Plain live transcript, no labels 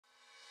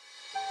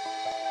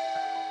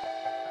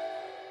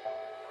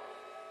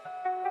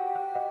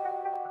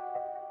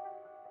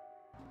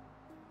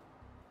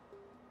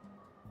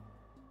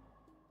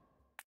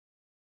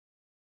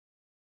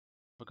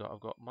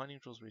I've got mining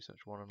drills research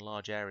 1 and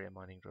large area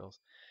mining drills.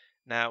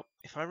 Now,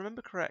 if I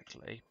remember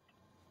correctly,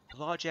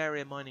 large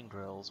area mining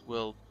drills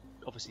will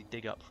obviously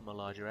dig up from a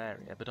larger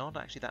area, but aren't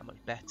actually that much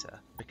better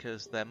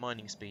because their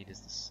mining speed is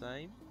the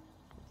same.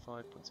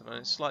 0.5, 0.7,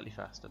 it's slightly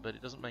faster, but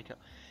it doesn't make up.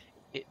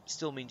 It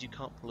still means you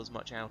can't pull as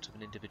much out of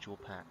an individual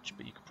patch,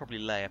 but you could probably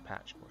lay a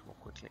patch much more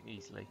quickly and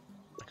easily.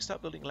 I could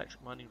start building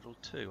electric mining drill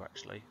 2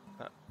 actually.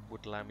 That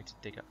would allow me to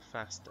dig up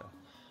faster.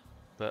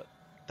 But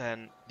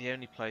then the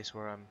only place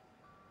where I'm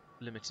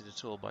limited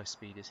at all by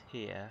speed is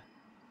here.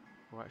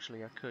 Well,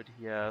 actually I could,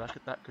 yeah,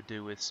 that could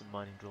do with some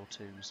mining drill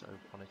 2s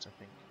on it, I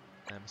think.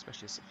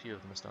 Especially as a few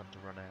of them are starting to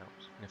run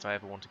out. And if I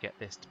ever want to get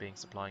this to being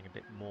supplying a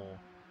bit more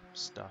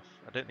stuff,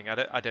 I don't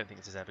think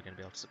this is ever going to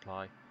be able to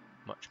supply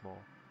much more.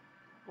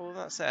 Well,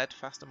 that said,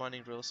 faster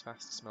mining drills,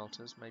 faster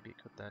smelters, maybe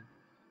it could then.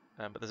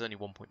 But there's only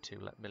 1.2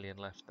 million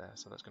left there,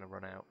 so that's going to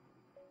run out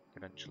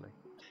eventually.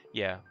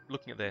 Yeah,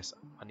 looking at this,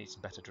 I need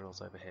some better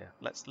drills over here.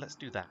 Let's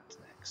do that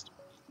next.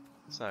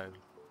 So,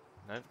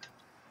 no,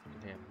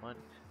 looking here,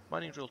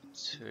 mining drill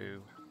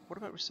 2. What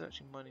about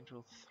researching mining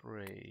drill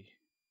 3? It's going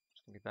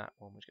to be that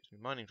one, which gets me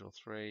mining drill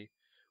 3,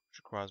 which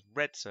requires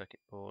red circuit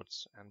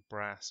boards and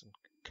brass and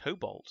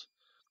cobalt.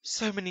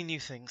 So many new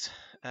things.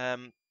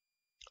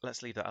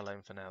 Let's leave that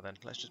alone for now then.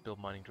 Let's just build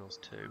mining drills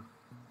 2.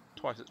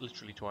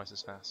 Literally twice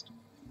as fast.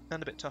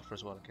 And a bit tougher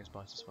as well in case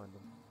biters find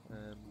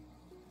them.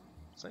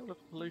 Same level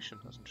of pollution,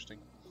 that's interesting.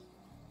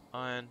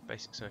 Iron,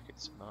 basic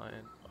circuits and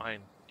iron.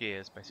 Iron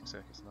gears, basic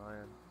circuits and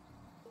iron.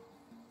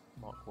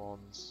 Mark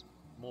 1s,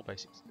 more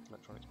basic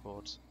electronics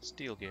boards.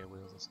 Steel gear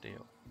wheels and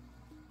steel.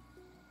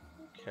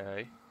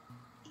 Okay.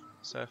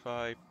 So if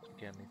I,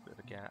 again, leave a bit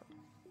of a gap.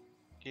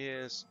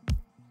 Gears,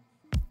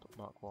 put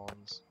Mark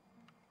 1s.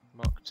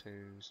 Mark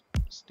 2s,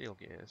 steel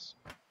gears.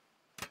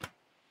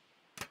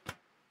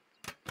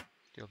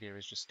 Steel gear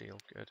is just steel,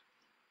 good.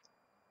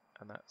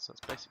 And that's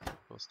basically,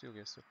 well, steel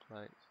gear, steel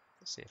plate.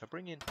 Let's see, if I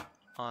bring in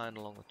iron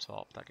along the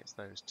top, that gets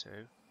those 2.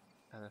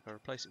 And if I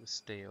replace it with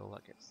steel,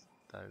 that gets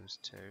those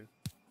 2.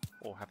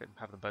 Or have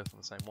them both on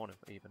the same one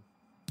even.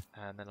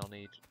 And then I'll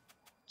need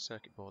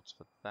circuit boards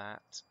for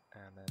that,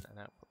 and then an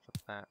output for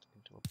that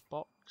into a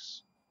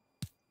box.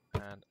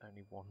 And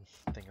only one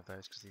thing of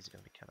those, because these are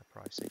going to be kind of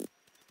pricey.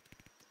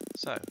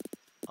 So,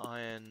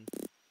 iron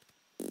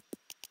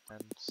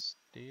and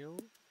steel.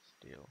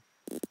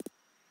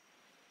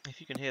 If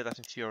you can hear that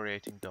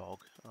infuriating dog,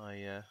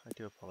 I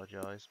do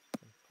apologise.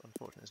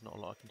 Unfortunately, there's not a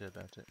lot I can do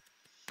about it.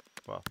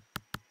 Well,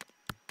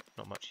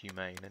 not much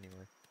humane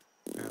anyway.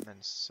 And then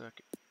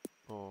circuit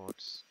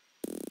boards.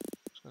 I'm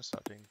just going to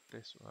start doing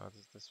this. Well,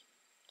 it's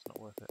not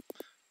worth it.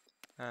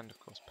 And of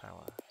course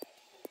power.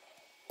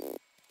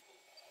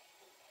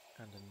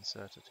 And an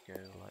inserter to go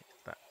like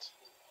that.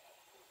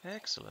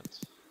 Excellent.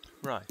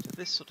 Right, at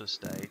this sort of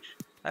stage,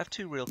 I have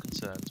 2 real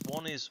concerns.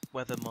 One is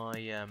whether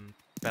my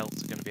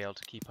belts are going to be able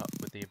to keep up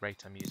with the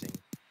rate I'm using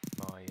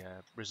my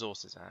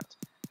resources at.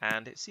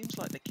 And it seems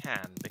like they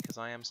can, because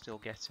I am still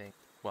getting,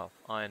 well,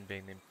 iron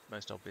being the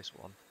most obvious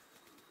one.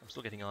 I'm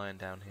still getting iron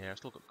down here. I've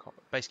still got copper.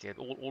 Basically,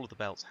 all of the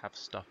belts have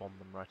stuff on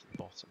them right at the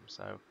bottom,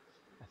 so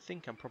I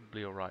think I'm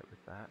probably alright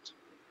with that.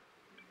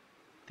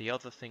 The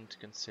other thing to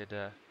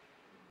consider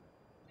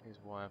is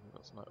why I haven't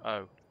got some...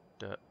 Oh,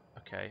 dirt.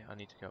 Okay, I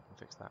need to go up and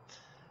fix that.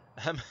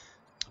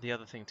 The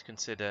other thing to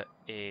consider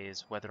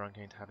is whether I'm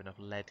going to have enough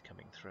lead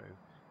coming through,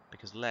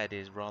 because lead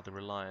is rather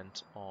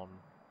reliant on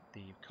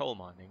the coal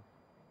mining.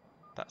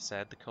 That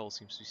said, the coal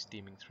seems to be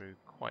steaming through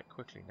quite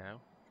quickly now.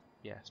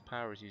 Yes,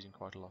 power is using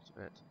quite a lot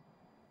of it.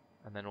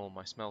 And then all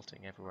my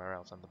smelting everywhere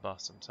else, and the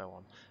bus and so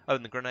on. Oh,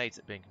 and the grenades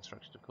that are being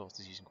constructed, of course,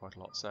 is using quite a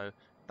lot. So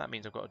that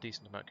means I've got a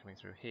decent amount coming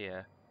through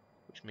here,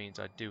 which means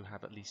I do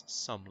have at least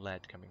some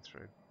lead coming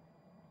through.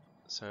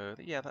 So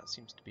yeah, that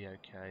seems to be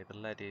okay. The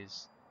lead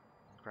is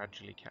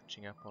gradually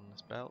catching up on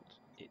this belt.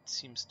 There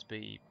seems to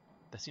be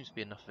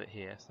enough of it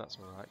here, so that's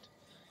alright.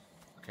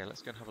 Okay,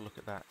 let's go and have a look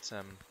at that.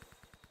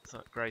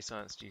 Grey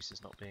science juice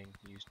is not being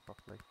used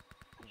properly.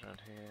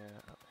 Around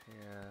here, up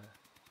here.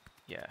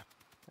 Yeah,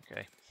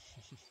 okay.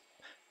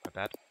 My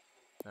bad.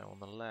 Now on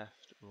the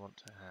left, we want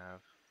to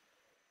have...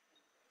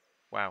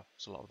 Wow,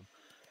 there's a lot of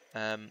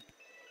them.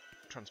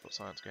 Transport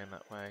science going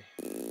that way.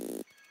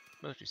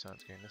 Military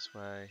science going this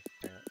way.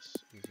 Okay, that's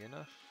easy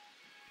enough.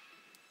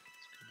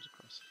 This comes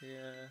across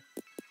here.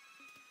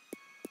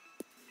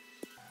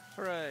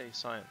 Hooray,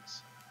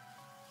 science!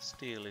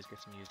 Steel is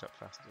getting used up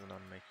faster than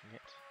I'm making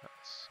it.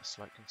 That's a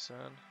slight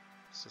concern.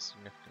 It's a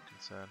significant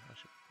concern.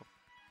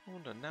 I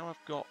wonder, now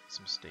I've got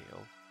some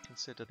steel,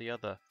 consider the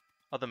other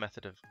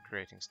method of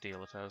creating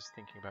steel that I was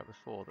thinking about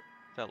before that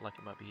felt like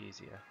it might be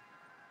easier.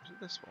 Was it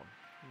this one?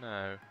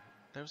 No.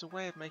 There was a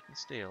way of making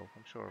steel,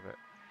 I'm sure of it,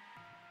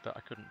 that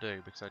I couldn't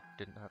do because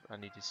I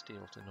needed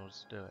steel in order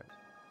to do it.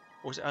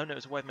 Or was it, oh no, it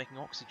was a way of making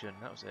oxygen,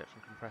 that was it,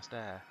 from compressed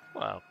air.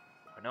 Well,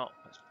 why not?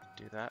 Let's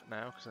do that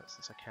now,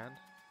 since I can.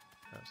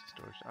 That's the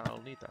storage.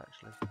 I'll need that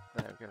actually.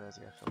 There we go, there's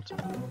the air filter.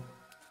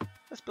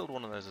 Let's build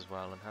one of those as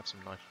well and have some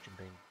nitrogen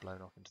being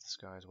blown off into the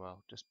sky as well,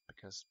 just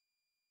because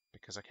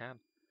I can.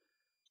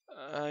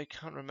 I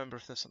can't remember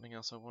if there's something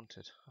else I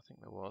wanted. I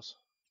think there was.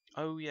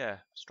 Oh yeah,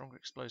 stronger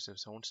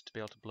explosives. I wanted to be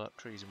able to blow up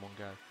trees in one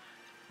go.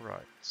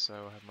 Right, so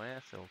I have my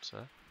air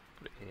filter.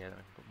 Put it here, then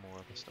I can put more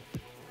other stuff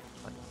in,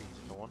 like these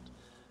if I want.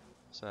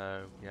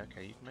 So, yeah,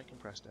 okay, you can make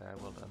compressed air,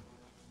 well done.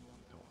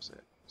 What was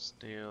it?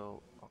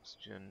 Steel,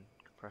 oxygen,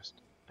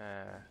 compressed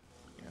air.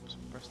 Yeah, so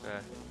compressed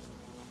air.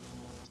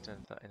 Let's turn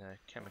that in a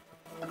chemical.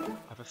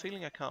 I have a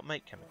feeling I can't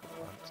make chemical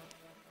plants.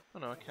 Oh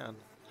no, I can.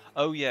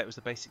 Oh yeah, it was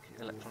the basic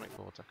electronic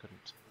boards I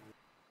couldn't.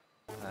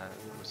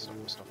 It was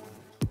stopping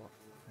for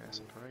air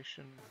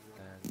separation.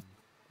 Then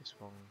this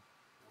one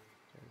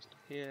goes to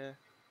here.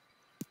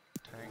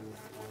 Tank.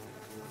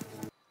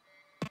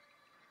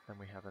 Then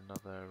we have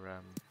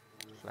another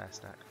flare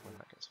stack when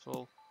that gets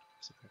full.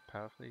 So we have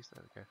power for these.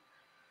 There we go.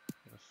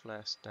 We have a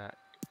flare stack,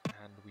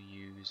 and we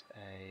use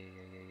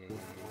a.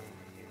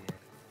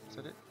 Is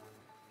that it?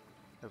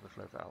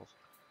 Overflow valve.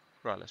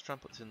 Right, let's try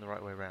and put this in the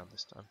right way around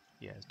this time.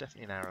 Yeah, there's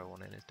definitely an arrow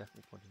on it. It's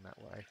definitely pointing that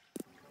way.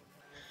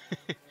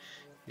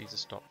 These are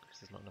stopped because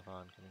there's not enough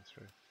iron coming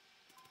through.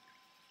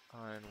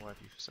 Iron, why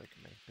have you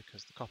forsaken me?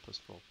 Because the copper's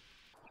full.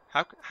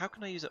 How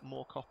can I use up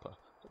more copper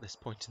at this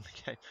point in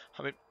the game?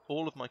 I mean,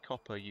 all of my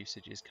copper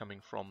usage is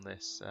coming from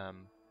this.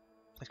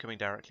 It's coming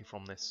directly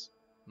from this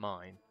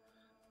mine,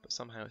 but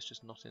somehow it's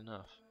just not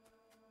enough.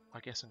 I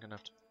guess I'm going to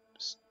have to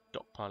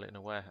stockpile it in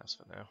a warehouse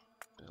for now.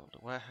 Build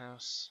a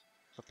warehouse.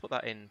 If I put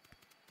that in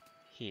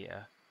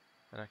here,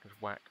 then I can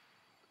whack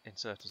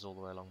inserters all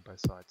the way along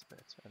both sides of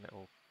it, and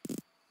it'll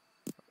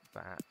like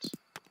that.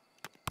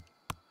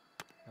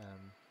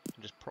 And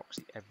just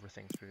proxy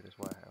everything through this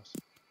warehouse.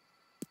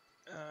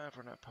 I've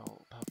run out of power.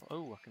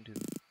 Oh, I can do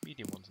the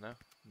medium ones now.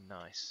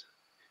 Nice,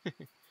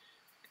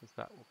 because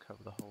that will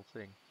cover the whole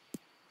thing.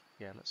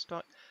 Yeah, let's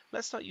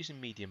start using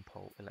medium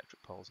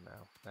electric poles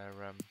now.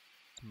 They're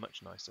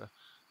much nicer.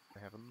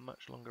 They have a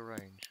much longer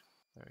range.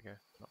 There we go.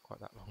 Not quite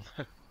that long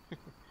though.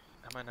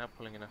 Am I now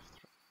pulling enough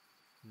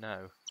through?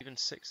 No. Even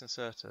 6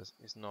 inserters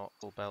is not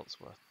full belts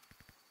worth.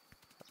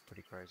 That's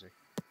pretty crazy.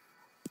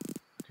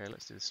 Okay,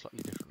 let's do this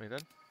slightly differently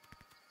then.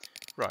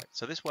 Right,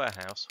 so this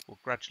warehouse will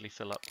gradually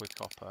fill up with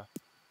copper.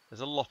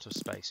 There's a lot of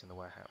space in the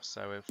warehouse,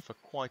 so for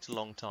quite a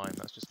long time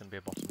that's just going to be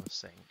a bottomless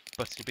sink.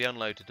 But it'll be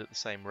unloaded at the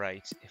same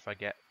rate if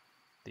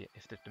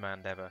the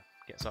demand ever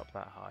gets up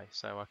that high.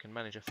 So I can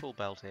manage a full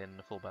belt in and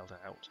a full belt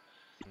out.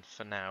 And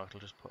for now it'll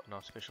just put an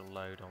artificial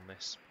load on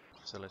this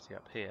facility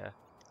up here,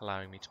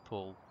 allowing me to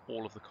pull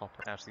all of the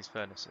copper out of these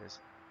furnaces,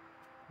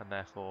 and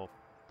therefore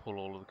pull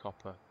all of the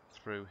copper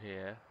through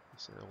here.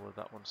 So all of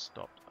that one's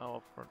stopped. Oh,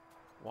 up front.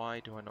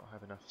 Why do I not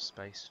have enough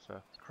space for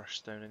crushed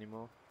stone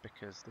anymore?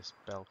 Because this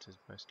belt is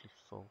mostly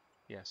full.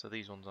 Yeah, so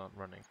these ones aren't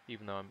running,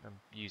 even though I'm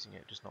using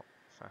it, just not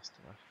fast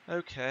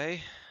enough.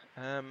 Okay,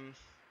 I'm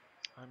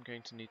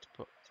going to need to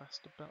put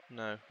faster belt.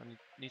 No, I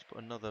need to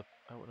put another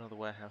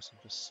warehouse in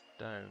for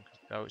stone.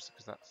 Oh, it's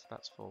because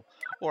that's full.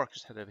 Or I could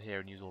just head over here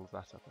and use all of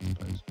that up, I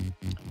suppose.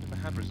 I've never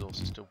had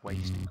resources to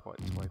waste in quite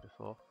this way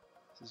before.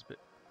 This is a bit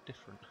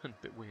different and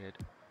a bit weird.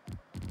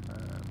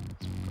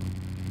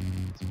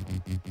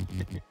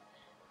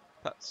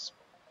 That's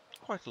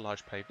quite a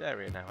large paved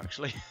area now,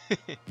 actually.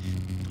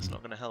 It's not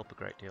going to help a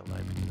great deal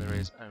though, because there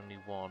is only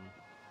one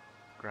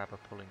grabber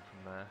pulling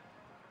from there.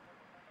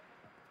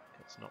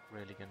 It's not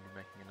really going to be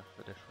making enough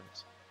of a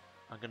difference.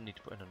 I'm going to need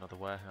to put in another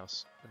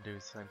warehouse and do the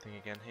same thing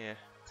again here,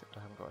 except I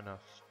haven't got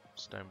enough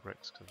stone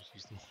bricks because I've just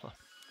used them all up.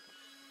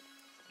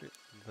 Bit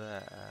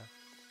there.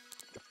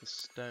 Let the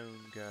stone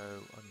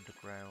go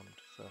underground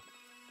for...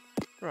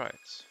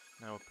 Right,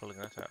 now we're pulling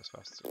that out as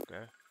fast as it'll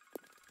go.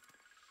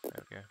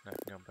 There we go, now it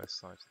can go on both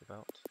sides of the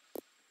belt.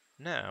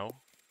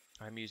 Now,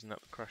 I'm using up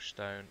the crushed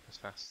stone as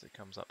fast as it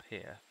comes up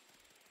here.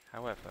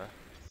 However,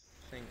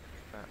 I think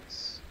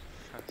that's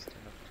fast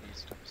enough to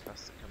use it up as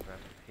fast as it comes out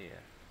of here.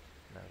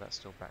 No, that's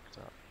still backed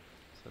up.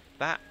 So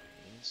that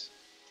means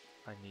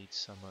I need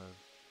some of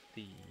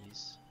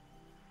these.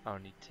 Oh,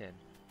 I need tin.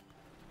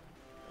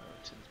 Oh,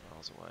 tin's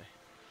miles away.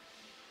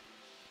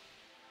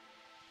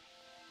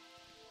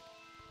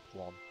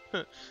 1.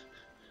 No,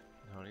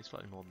 I need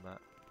slightly more than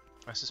that.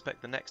 I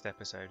suspect the next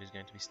episode is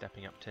going to be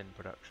stepping up tin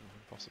production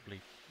and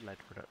possibly lead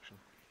production.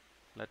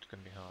 Lead's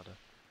going to be harder.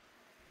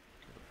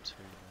 Give it 2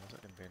 now, is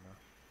that going to be enough?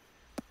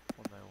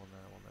 1 there, 1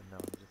 there, 1 there. No,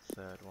 I need a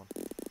third one.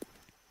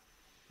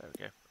 There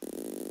we go.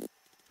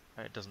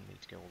 And it doesn't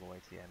need to go all the way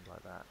to the end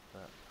like that,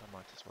 but I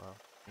might as well.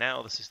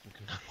 Now the system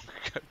can no longer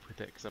cope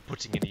with it because I'm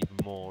putting in even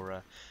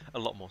more, a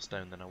lot more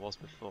stone than I was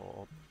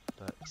before,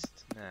 but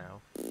now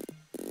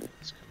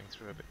it's coming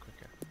through a bit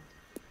quicker.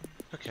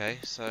 Okay,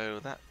 so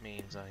that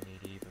means I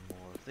need even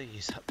more of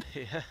these up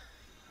here.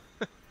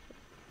 That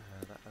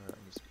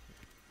needs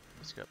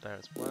to go up there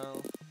as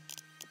well.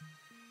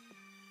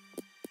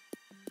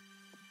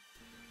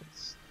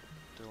 It's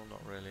still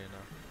not really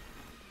enough.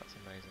 That's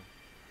amazing.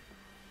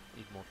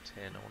 Need more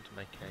tin. I want to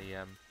make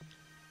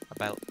a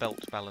belt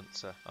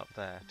balancer up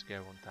there to go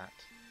on that.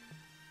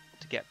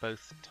 To get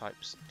both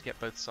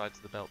sides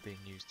of the belt being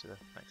used to the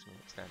maximum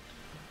extent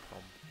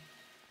from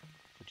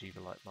the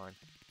Jiva Light mine.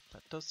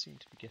 That does seem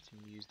to be getting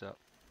used up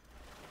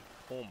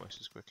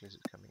almost as quickly as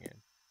it's coming in.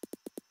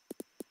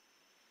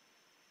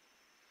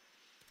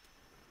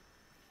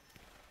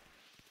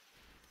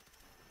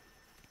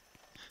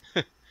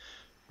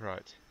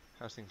 Right,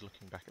 how's things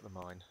looking back at the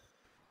mine?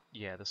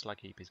 Yeah, the slag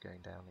heap is going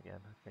down again,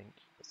 I think.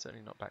 It's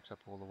certainly not backed up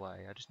all the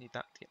way. I just need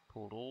that to get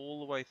pulled all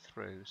the way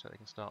through so they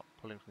can start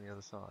pulling from the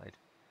other side.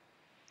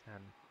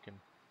 And we can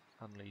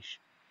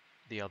unleash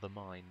the other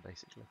mine,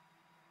 basically.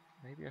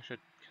 Maybe I should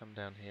come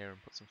down here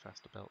and put some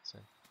faster belts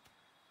in.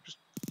 Just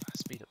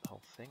speed up the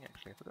whole thing,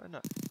 actually. Have I got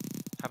enough?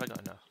 Have I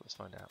got enough? Let's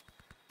find out.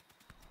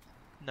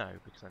 No,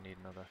 because I need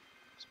another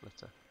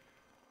splitter.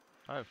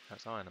 Oh,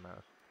 that's iron I'm out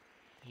of.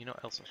 You know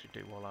what else I should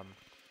do while I'm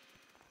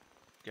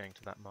going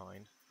to that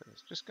mine? But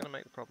it's just going to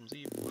make the problems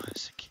even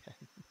worse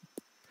again.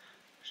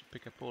 I should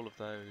pick up all of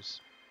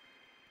those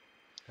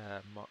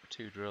Mark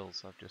II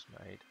drills I've just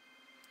made.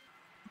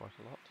 Quite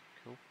a lot.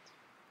 Cool.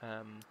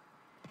 In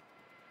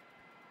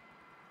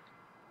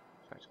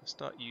fact, if I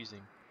start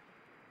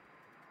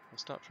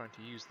trying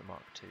to use the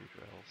Mark II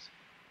drills,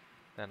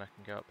 then I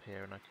can go up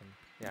here and I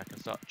can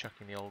start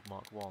chucking the old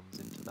Mark Is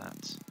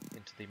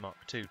into the Mark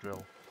II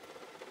drill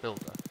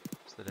builder,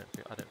 so I don't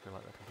feel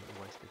like they're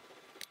completely wasted.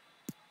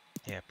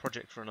 Yeah,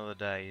 project for another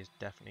day is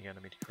definitely going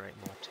to be to create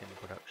more tin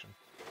production.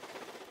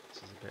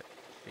 This is a bit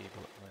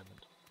feeble at the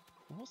moment.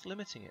 And what's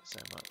limiting it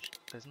so much?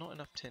 There's not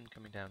enough tin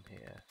coming down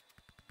here.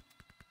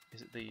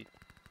 Is it the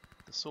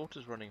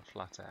sorter's running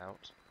flat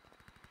out?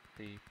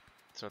 The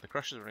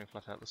crusher's running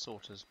flat out. The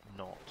sorter's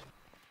not.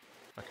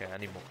 Okay, I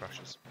need more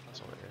crushers.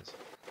 That's all it is.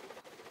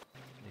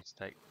 I need to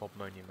take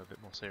bobmonium a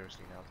bit more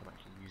seriously now that I'm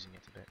actually using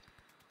it a bit.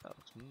 That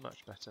looks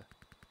much better.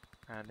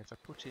 And if I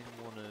put in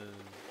one of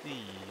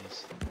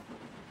these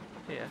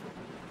here,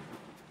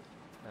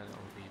 then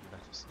it'll be even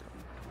better still.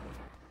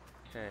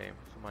 Okay,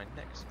 for my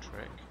next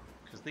trick,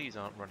 because these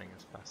aren't running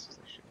as fast as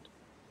they should,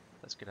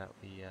 let's get out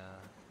the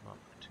Mark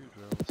II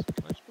drills.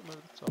 Can I just put them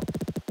over the top?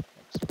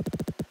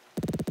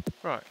 Excellent.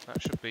 Right,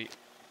 that should be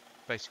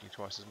basically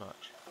twice as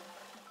much.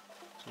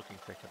 It's looking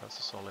thicker. That's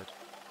a solid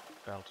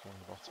belt along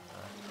the bottom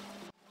there.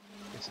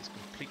 This is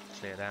completely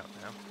cleared out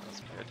now. That's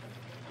good.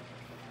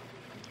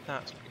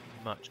 That's looking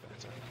much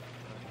better.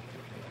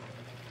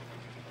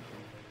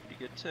 Be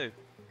good too.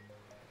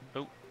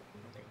 Oh, I'm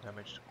getting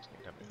damaged. It's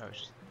getting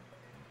damaged. Oh,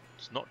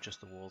 it's not just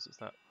the walls, it's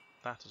that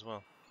as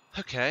well.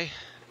 Okay.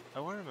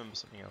 Oh, I remember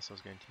something else I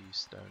was going to use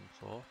stone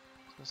for. I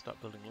was going to start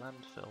building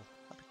landfill.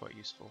 That'd be quite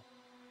useful.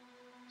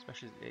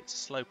 Especially, it's a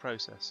slow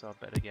process, so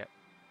I'd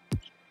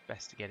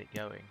best to get it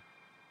going,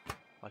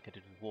 like I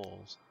did with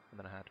walls, and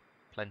then I had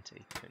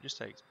plenty. It just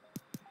takes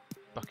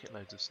bucket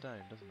loads of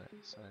stone, doesn't it?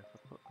 So if I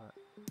put that,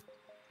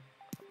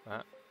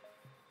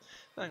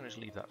 then I'm going to just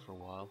leave that for a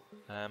while.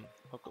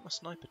 I've got my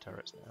sniper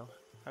turrets now.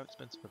 How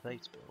expensive are they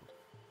to build?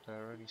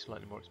 They're only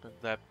slightly more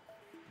expensive. They're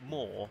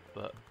more,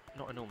 but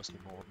not enormously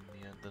more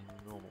than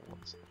the normal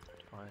ones.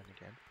 Iron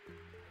again.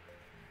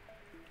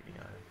 Give me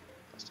iron.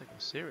 That's taking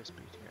a serious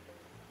beating.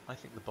 I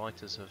think the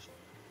biters have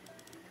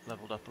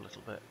leveled up a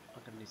little bit.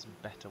 I'm going to need some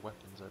better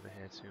weapons over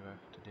here to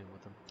deal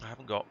with them. I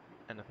haven't got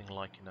anything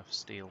like enough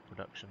steel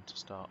production to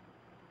start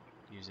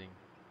using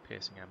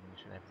piercing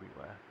ammunition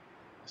everywhere.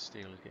 The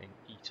steel is getting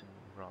eaten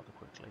rather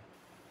quickly.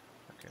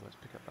 Okay, let's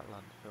pick up that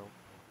landfill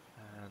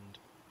and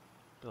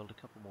build a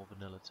couple more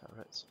vanilla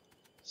turrets.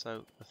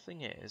 So the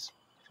thing is,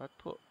 if I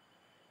put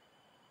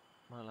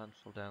my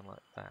landfill down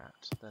like that,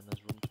 then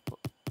there's room to put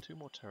 2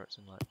 more turrets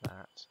in like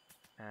that,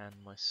 and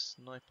my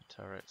sniper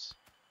turrets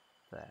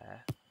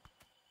there.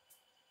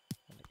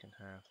 And it can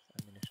have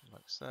ammunition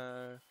like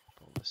so.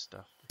 Put all this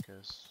stuff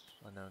because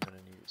I know I'm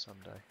going to need it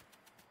someday.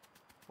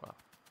 Well,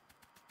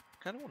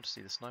 I kind of want to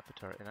see the sniper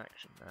turret in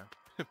action now,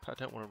 but I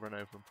don't want to run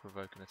over and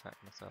provoke an attack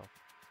myself.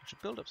 I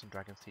should build up some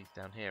dragon's teeth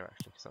down here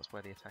actually, because that's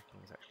where the attacking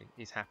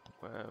is happening.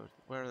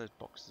 Where are those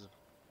boxes of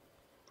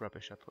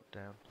rubbish I put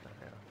down? There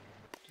they are.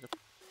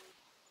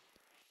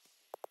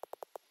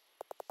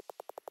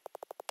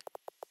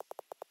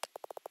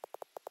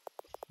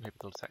 Maybe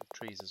they'll attack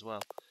the trees as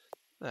well.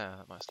 There,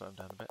 that might slow them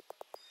down a bit.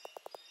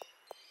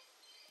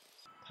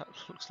 That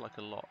looks like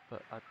a lot,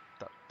 but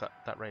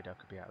that radar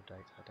could be out of date.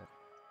 I don't.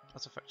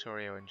 As a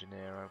Factorio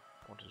engineer, I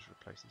wanted to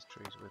replace these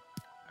trees with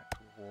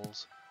actual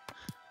walls.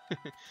 There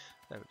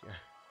we go.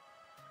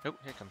 Oh,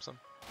 here comes some.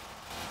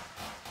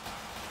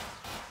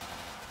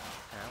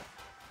 Ow.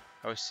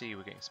 Oh, I see,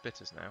 we're getting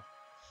splitters now.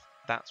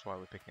 That's why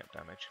we're picking up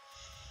damage.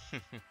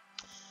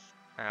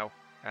 Ow,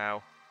 ow,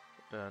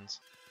 it burns.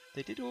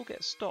 They did all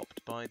get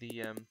stopped by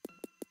the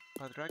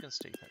dragon's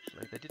teeth.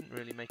 Actually, they didn't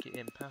really make it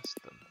in past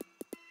them.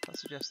 That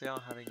suggests they are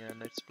having a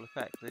noticeable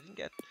effect. They didn't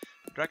get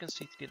dragon's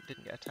teeth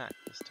didn't get attacked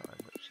this time,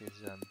 which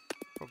is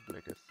probably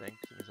a good thing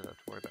because it means I don't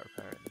have to worry about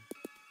repairing them.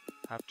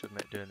 I have to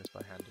admit, doing this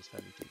by hand is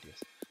fairly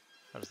tedious.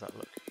 How does that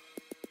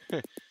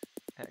look?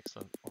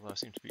 Excellent. Although I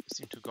seem to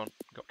have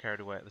got carried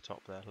away at the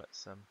top there.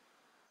 Let's get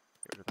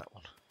rid of that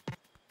one.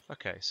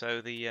 Okay, so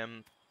the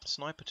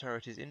sniper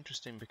turret is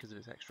interesting because of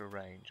its extra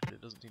range, but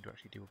it doesn't seem to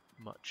actually do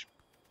much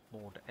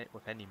more,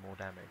 with any more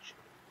damage.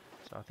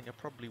 So I think I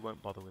probably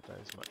won't bother with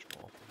those much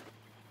more.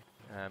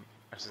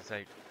 As I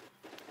say,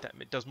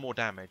 it does more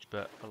damage,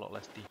 but a lot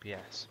less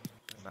DPS,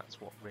 and that's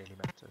what really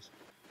matters.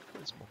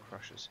 Put some more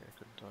crushers here,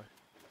 couldn't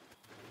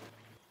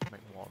I?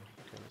 Make one.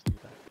 Okay, let's do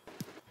that.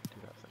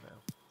 Do that for now.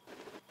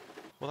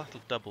 Well,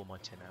 that'll double my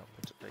tin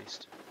output at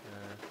least,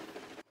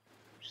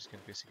 which is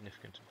going to be a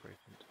significant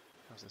improvement.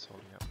 How's this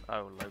holding up?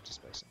 Oh, loads of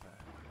space in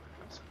there.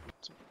 That's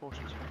some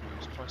proportions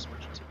used. Twice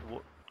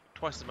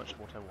as much as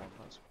what I want.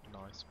 That's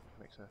nice.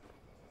 Makes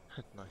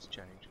a nice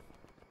change.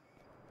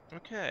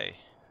 Okay.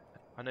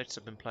 I noticed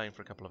I've been playing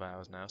for a couple of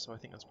hours now, so I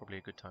think that's probably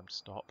a good time to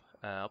stop.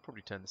 I'll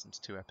probably turn this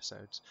into 2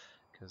 episodes,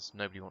 because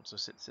nobody wants to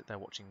sit there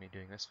watching me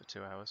doing this for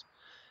 2 hours.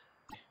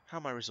 How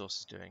are my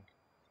resources doing?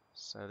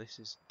 So this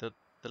is the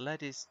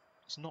lead is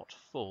it's not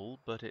full,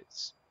 but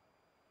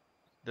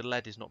the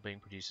lead is not being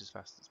produced as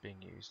fast as it's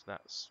being used.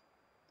 That's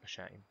a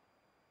shame.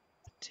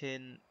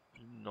 Tin,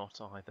 not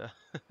either.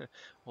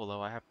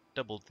 Although I have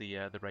doubled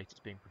the rate it's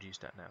being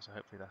produced at now, so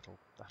hopefully that'll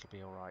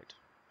be all right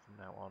from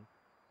now on.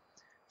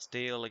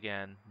 Steel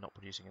again, not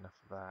producing enough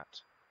of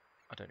that.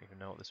 I don't even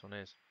know what this one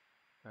is.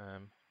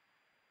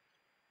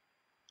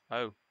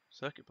 Oh,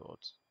 circuit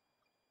boards.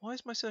 Why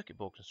is my circuit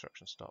board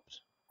construction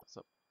stopped? It's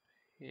up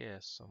here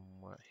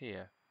somewhere.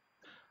 Here.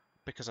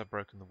 Because I've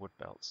broken the wood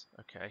belts.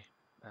 Okay.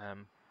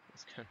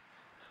 Let's go.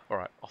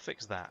 Alright, I'll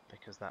fix that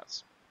because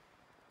that's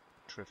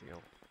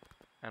trivial.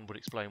 And would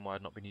explain why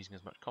I've not been using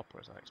as much copper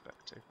as I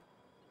expect to.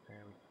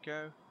 There we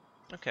go.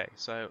 Okay,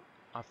 so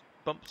I've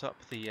bumped up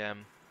the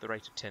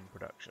rate of tin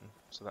production,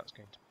 so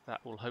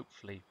that will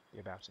hopefully be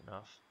about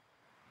enough.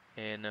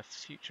 In a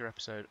future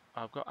episode,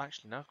 now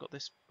I've got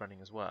this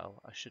running as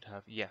well. I should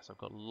have, yes, I've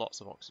got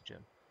lots of oxygen.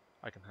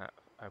 I can have,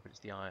 oh, but it's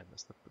the iron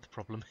that's the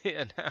problem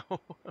here now.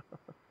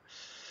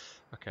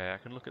 Okay, I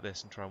can look at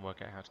this and try and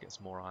work out how to get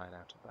some more iron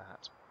out of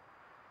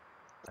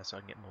that, so I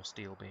can get more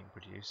steel being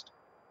produced.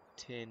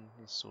 Tin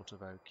is sort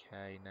of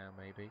okay now,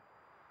 maybe.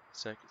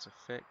 Circuits are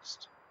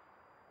fixed.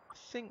 I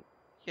think,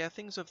 yeah,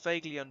 things are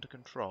vaguely under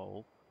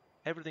control.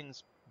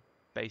 Everything's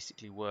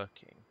basically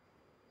working.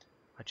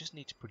 I just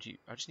need to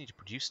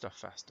produce stuff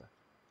faster.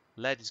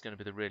 Lead is going to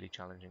be the really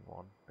challenging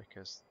one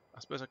because I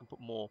suppose I can put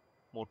more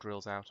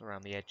drills out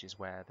around the edges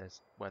where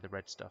the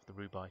red stuff, the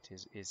rubite,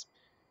 is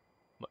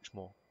much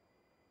more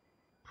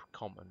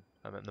common.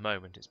 At the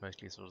moment, it's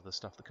mostly sort of the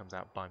stuff that comes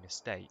out by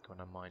mistake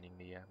when I'm mining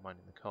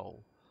the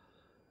coal.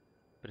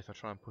 But if I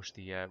try and push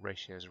the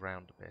ratios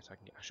around a bit,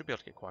 I should be able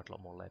to get quite a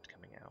lot more lead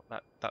coming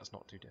out. That's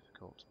not too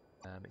difficult.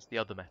 It's the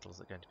other metals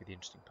that are going to be the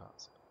interesting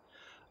parts.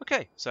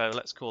 Okay, so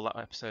let's call that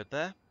episode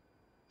there.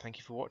 Thank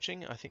you for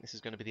watching. I think this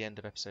is going to be the end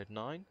of episode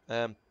 9.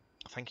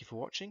 Thank you for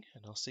watching,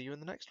 and I'll see you in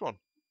the next one.